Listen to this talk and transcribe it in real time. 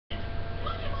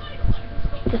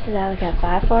This is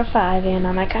Alleycat545, and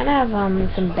I kind of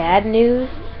have some bad news.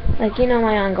 Like, you know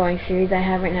my ongoing series I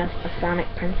have right now, a Sonic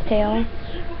Prince Tale.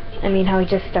 I mean, how we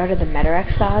just started the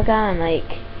Metarex Saga, and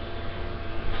like,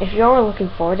 if you're all looking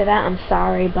forward to that, I'm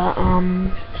sorry, but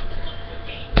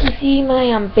you see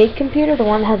my big computer, the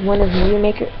one that has Windows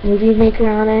Movie Maker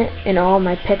on it, and all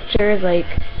my pictures, like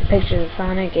pictures of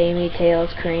Sonic, Amy,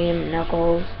 Tails, Cream,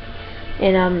 Knuckles,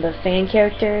 and the fan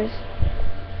characters,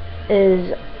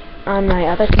 is on my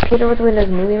other computer with Windows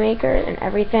Movie Maker, and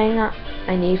everything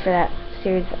I need for that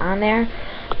series on there.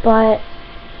 But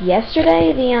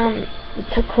yesterday,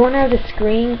 the corner of the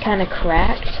screen kind of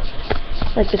cracked,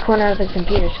 like the corner of the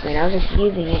computer screen. I was just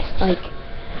using it, like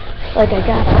I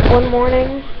got up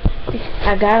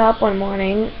one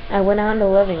morning. I went out in the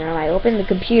living room. I opened the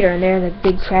computer, and there's a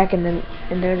big crack right in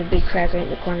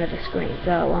the corner of the screen.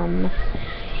 So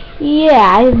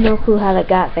yeah, I have no clue how that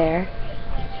got there.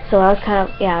 So I was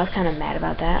kind of mad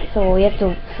about that. So it's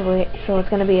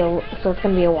gonna be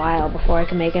a while before I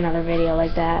can make another video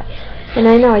like that. And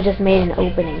I know I just made an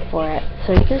opening for it,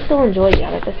 so you can still enjoy the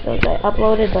other episodes I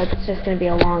uploaded, but it's just gonna be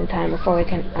a long time before I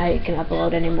can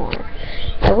upload anymore.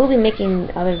 I will be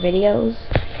making other videos,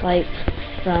 like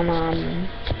from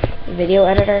video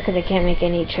editor, because I can't make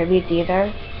any tributes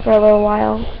either for a little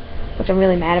while, which I'm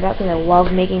really mad about, because I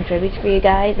love making tributes for you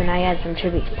guys, and I had some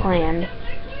tributes planned.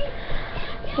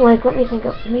 Like, let me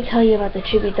tell you about the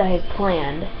tributes I had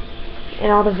planned,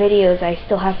 and all the videos I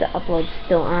still have to upload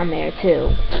still on there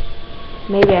too.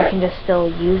 Maybe I can just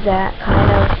still use that, kind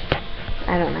of.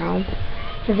 I don't know.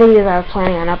 The videos I was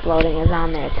planning on uploading is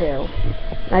on there too.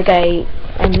 Like, I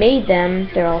made them,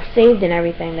 they're all saved and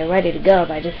everything, they're ready to go,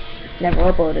 but I just never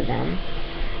uploaded them.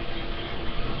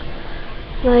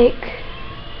 Like,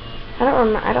 I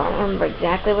don't remember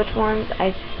exactly which ones.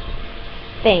 I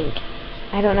think.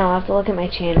 I don't know, I'll have to look at my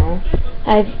channel.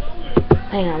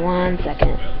 Hang on one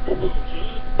second.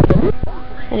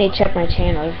 I need to check my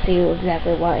channel to see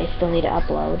exactly what I still need to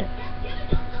upload.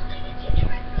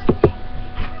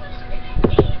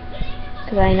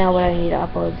 Because I know what I need to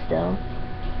upload still.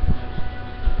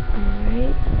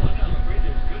 Alright.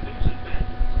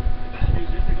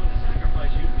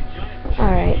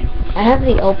 Alright. I have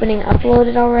the opening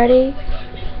uploaded already.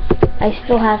 I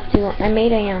still have to, I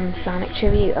made a Sonic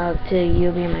tribute to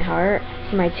You'll Be in My Heart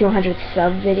for my 200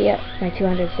 sub video, my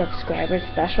 200 subscribers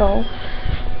special,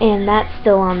 and that's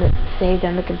still saved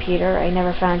on the computer. I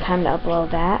never found time to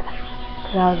upload that,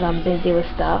 because I was busy with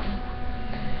stuff.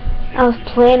 I was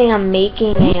planning on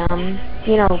making a,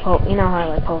 you know how I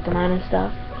like Pokemon and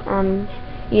stuff,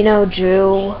 you know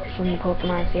Drew from the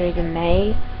Pokemon series in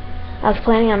May. I was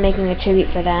planning on making a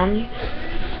tribute for them,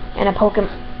 and a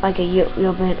Pokemon, like a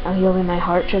You'll Be My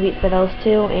Heart tribute for those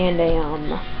two, and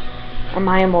a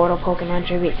My Immortal Pokemon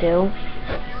tribute too.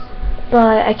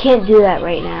 But I can't do that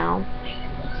right now.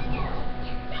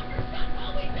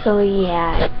 So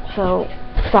yeah, so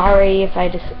sorry if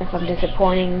I'm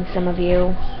disappointing some of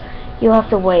you. You'll have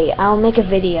to wait. I'll make a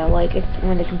video, like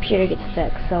when the computer gets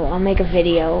fixed. So I'll make a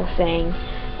video saying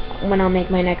when I'll make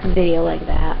my next video like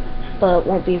that. But it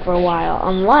won't be for a while,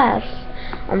 unless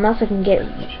I can get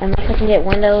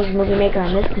Windows Movie Maker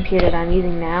on this computer that I'm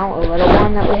using now, a little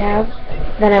one that we have,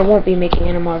 then I won't be making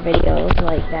any more videos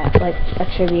like that, like a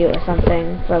tribute or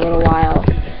something, for a little while.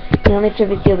 The only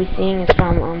tributes you'll be seeing is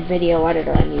from Video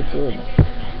Editor on YouTube.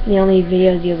 The only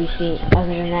videos you'll be seeing, other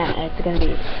than that, it's going to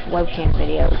be webcam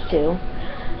videos too.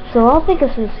 So I'll think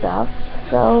of some stuff.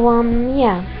 So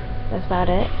yeah, that's about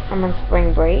it. I'm on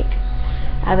spring break.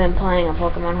 I've been playing a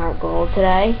Pokemon Heart Gold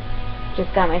today.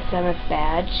 Just got my 7th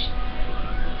badge.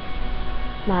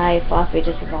 My Fluffy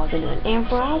just evolved into an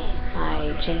Ampharos.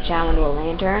 My Chinchou into a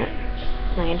Lantern.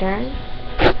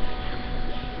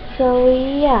 So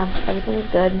yeah, everything's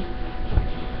good.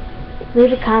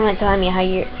 Leave a comment telling me how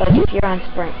you're, like if you're on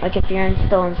spring, like if you're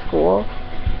still in school.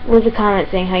 Leave a comment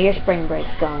saying how your spring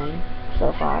break's going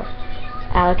so far.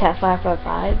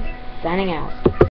 Alleycat545 signing out.